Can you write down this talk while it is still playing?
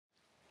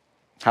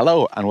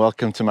Hello and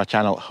welcome to my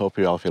channel. Hope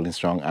you're all feeling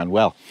strong and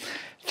well.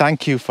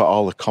 Thank you for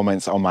all the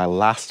comments on my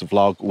last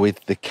vlog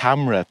with the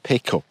camera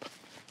pickup.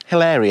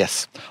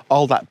 Hilarious,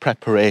 all that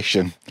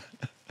preparation,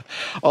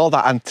 all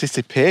that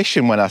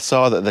anticipation when I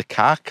saw that the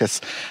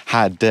carcass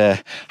had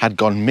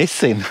gone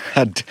missing,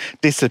 had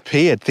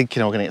disappeared,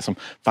 thinking I was going to get some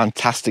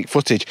fantastic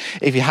footage.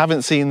 If you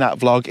haven't seen that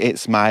vlog,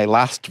 it's my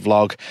last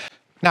vlog.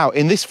 Now,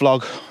 in this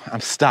vlog,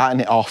 I'm starting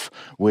it off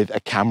with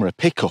a camera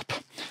pickup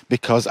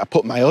because I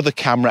put my other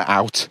camera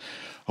out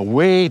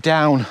way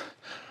down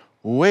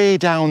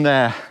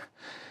there.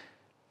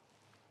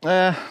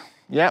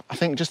 Yeah, I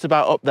think just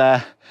about up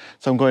there.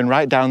 So I'm going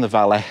right down the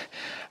valley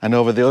and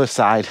over the other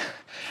side,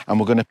 and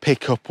we're going to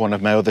pick up one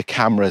of my other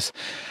cameras.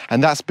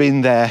 And that's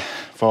been there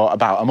for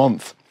about a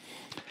month.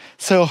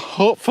 So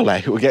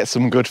hopefully we'll get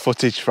some good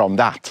footage from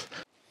that.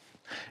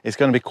 It's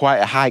going to be quite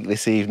a hike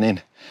this evening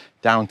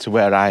down to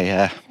where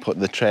I put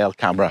the trail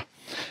camera.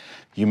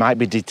 You might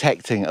be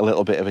detecting a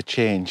little bit of a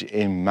change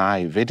in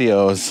my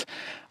videos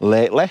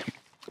lately.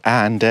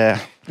 And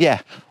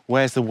yeah,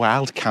 where's the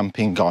wild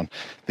camping gone?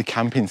 The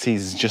camping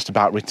season's just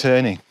about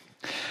returning.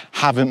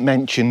 Haven't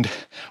mentioned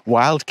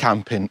wild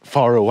camping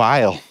for a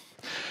while.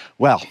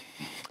 Well,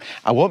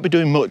 I won't be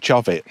doing much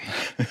of it.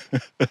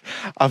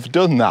 I've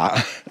done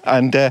that.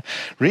 And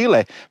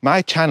really,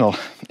 my channel,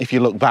 if you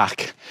look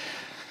back,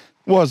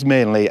 was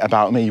mainly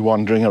about me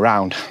wandering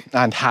around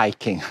and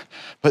hiking.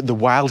 But the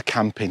wild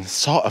camping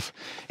sort of,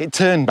 it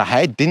turned my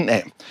head, didn't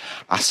it?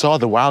 I saw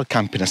the wild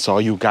camping, I saw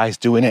you guys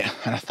doing it,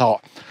 and I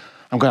thought,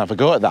 I'm gonna have a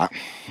go at that.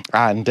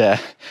 And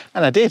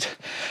I did,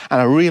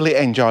 and I really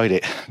enjoyed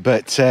it.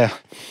 But I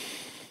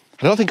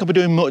don't think I'll be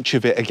doing much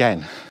of it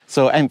again.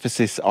 So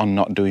emphasis on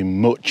not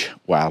doing much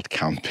wild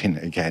camping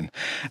again.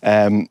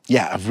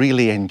 Yeah, I've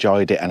really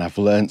enjoyed it and I've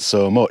learned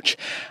so much.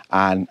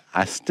 And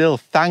I still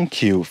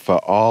thank you for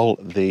all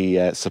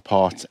the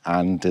support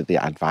and the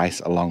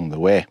advice along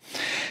the way.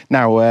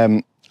 Now,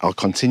 I'll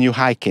continue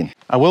hiking.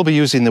 I will be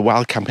using the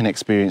wild camping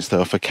experience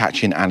though for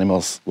catching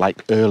animals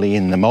like early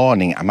in the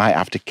morning. I might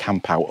have to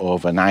camp out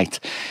overnight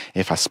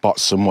if I spot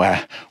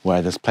somewhere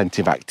where there's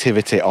plenty of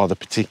activity or the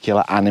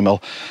particular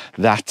animal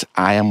that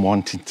I am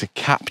wanting to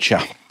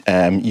capture.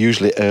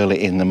 Usually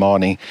early in the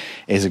morning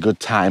is a good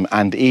time,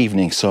 and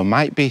evening, so I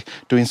might be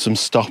doing some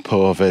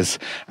stopovers,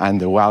 and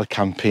the wild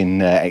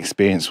camping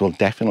experience will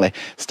definitely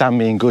stand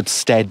me in good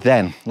stead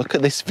then. Look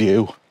at this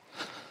view.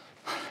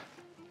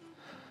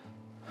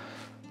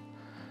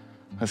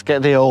 Let's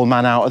get the old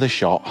man out of the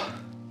shot.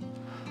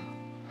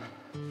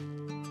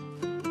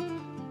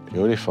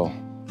 Beautiful.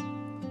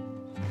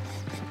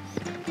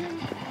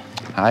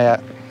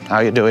 Hiya, how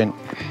you doing?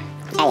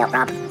 Hey,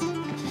 Rob.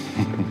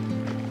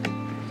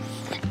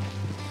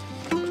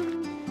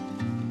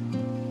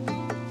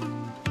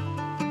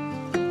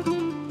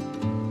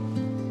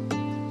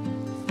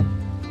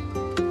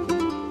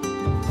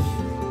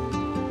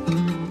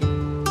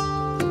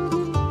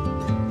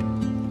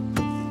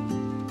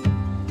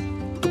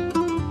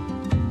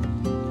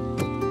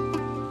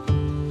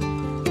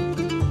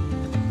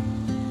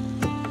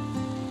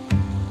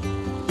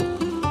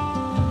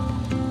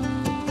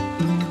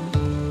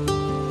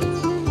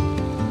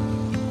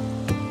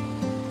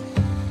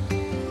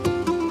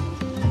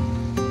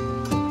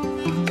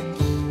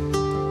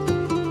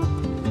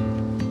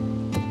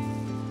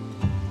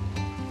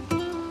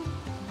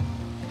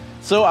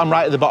 So I'm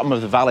right at the bottom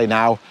of the valley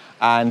now,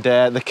 and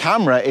the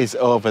camera is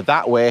over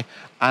that way,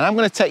 and I'm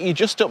going to take you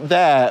just up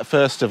there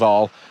first of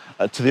all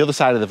to the other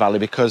side of the valley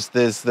because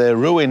there's the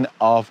ruin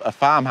of a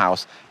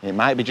farmhouse. It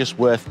might be just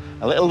worth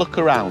a little look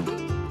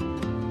around.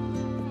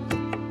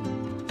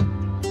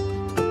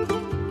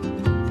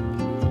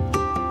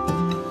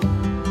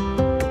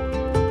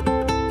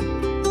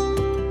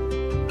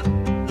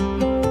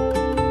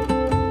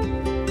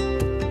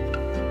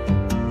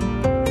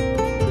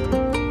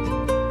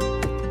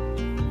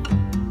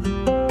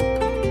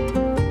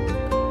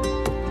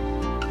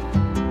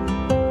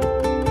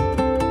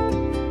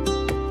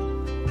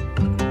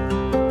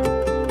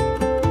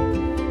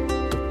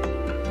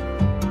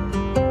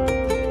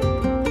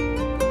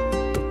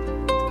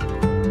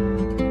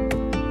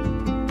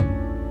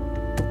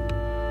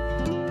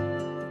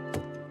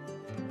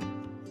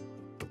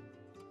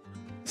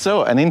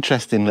 So, an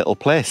interesting little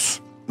place,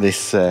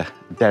 this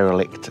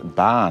derelict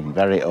barn,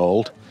 very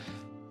old.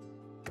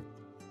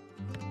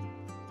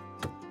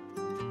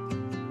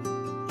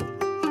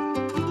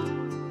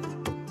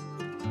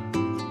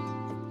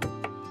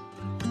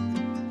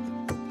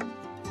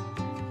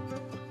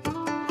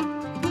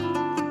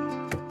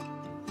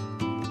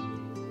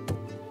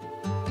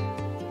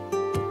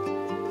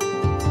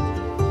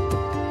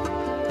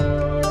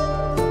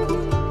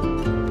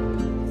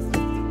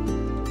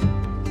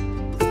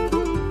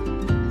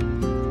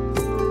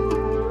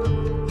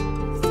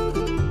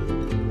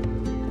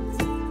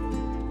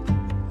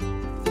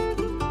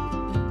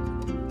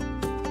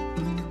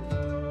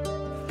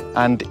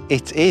 And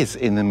it is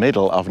in the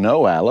middle of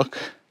nowhere, look.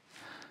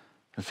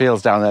 The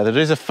fields down there. There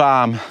is a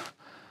farm,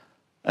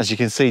 as you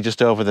can see,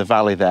 just over the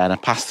valley there, and I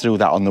passed through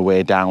that on the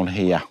way down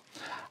here.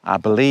 I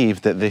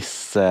believe that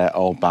this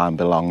old barn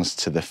belongs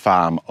to the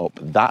farm up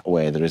that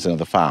way. There is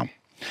another farm.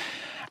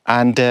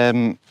 And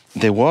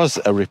there was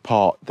a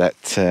report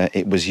that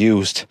it was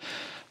used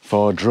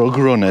for drug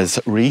runners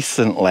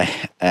recently.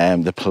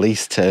 The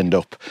police turned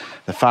up.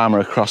 The farmer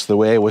across the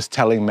way was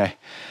telling me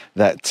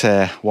that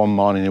one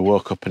morning he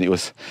woke up and he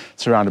was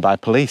surrounded by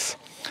police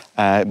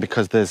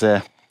because there's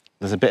a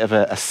bit of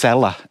a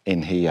cellar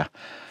in here.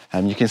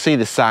 You can see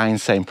the sign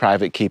saying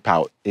private keep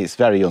out. It's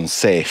very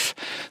unsafe,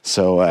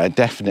 so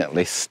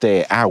definitely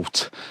stay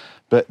out.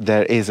 But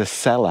there is a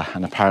cellar,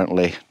 and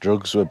apparently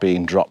drugs were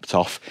being dropped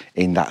off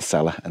in that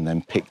cellar and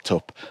then picked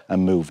up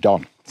and moved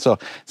on. So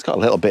it's got a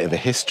little bit of a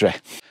history.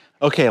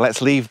 Okay,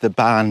 let's leave the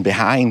barn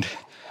behind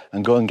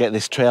and go and get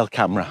this trail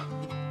camera.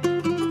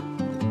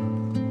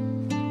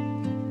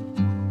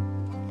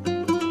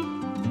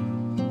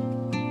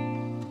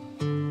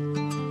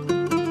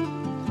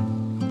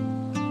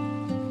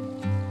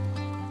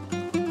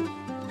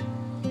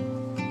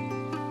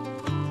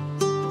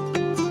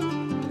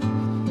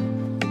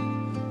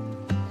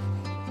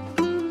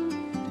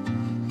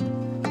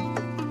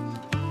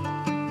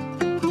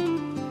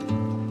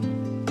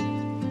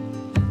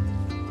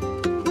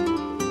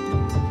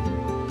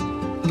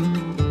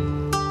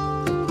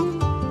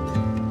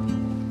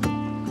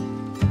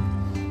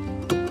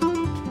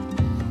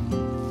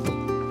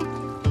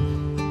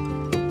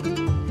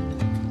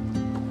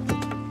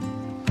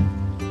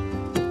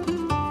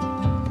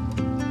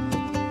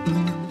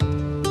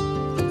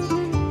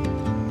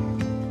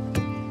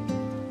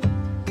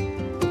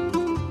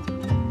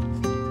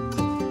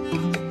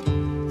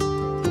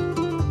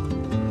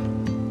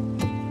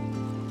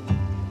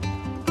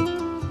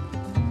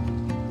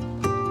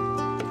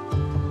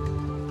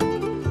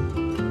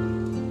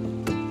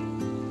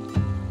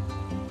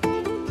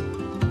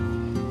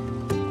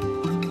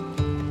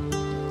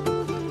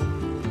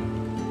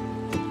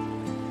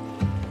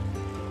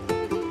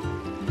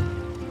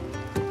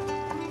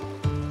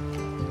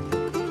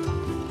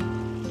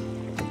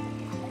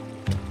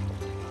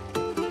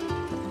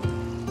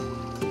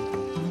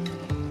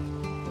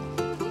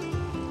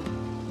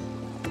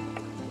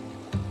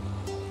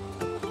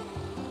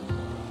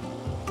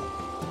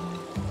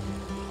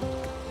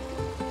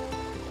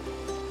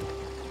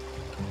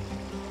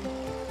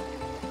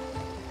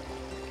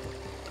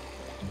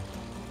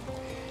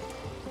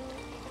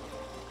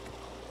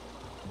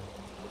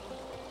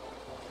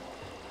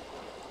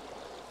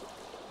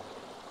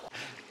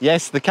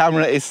 Yes, the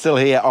camera is still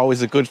here.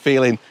 Always a good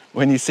feeling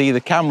when you see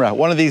the camera.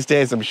 One of these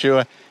days, I'm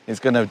sure it's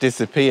going to have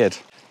disappeared.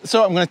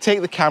 So I'm going to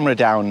take the camera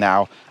down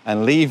now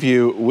and leave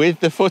you with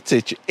the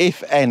footage,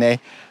 if any.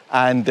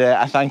 And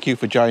I thank you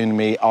for joining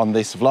me on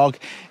this vlog.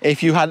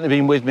 If you hadn't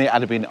been with me,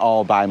 I'd have been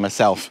all by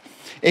myself.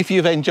 If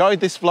you've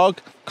enjoyed this vlog,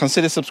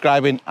 consider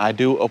subscribing. I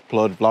do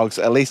upload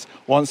vlogs at least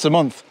once a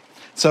month.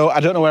 So I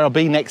don't know where I'll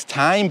be next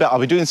time, but I'll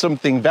be doing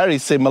something very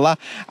similar,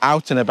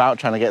 out and about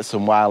trying to get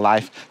some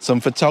wildlife,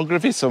 some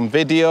photography, some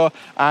video,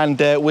 and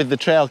with the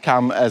trail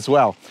cam as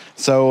well.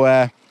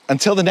 So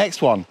until the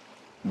next one,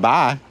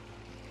 bye.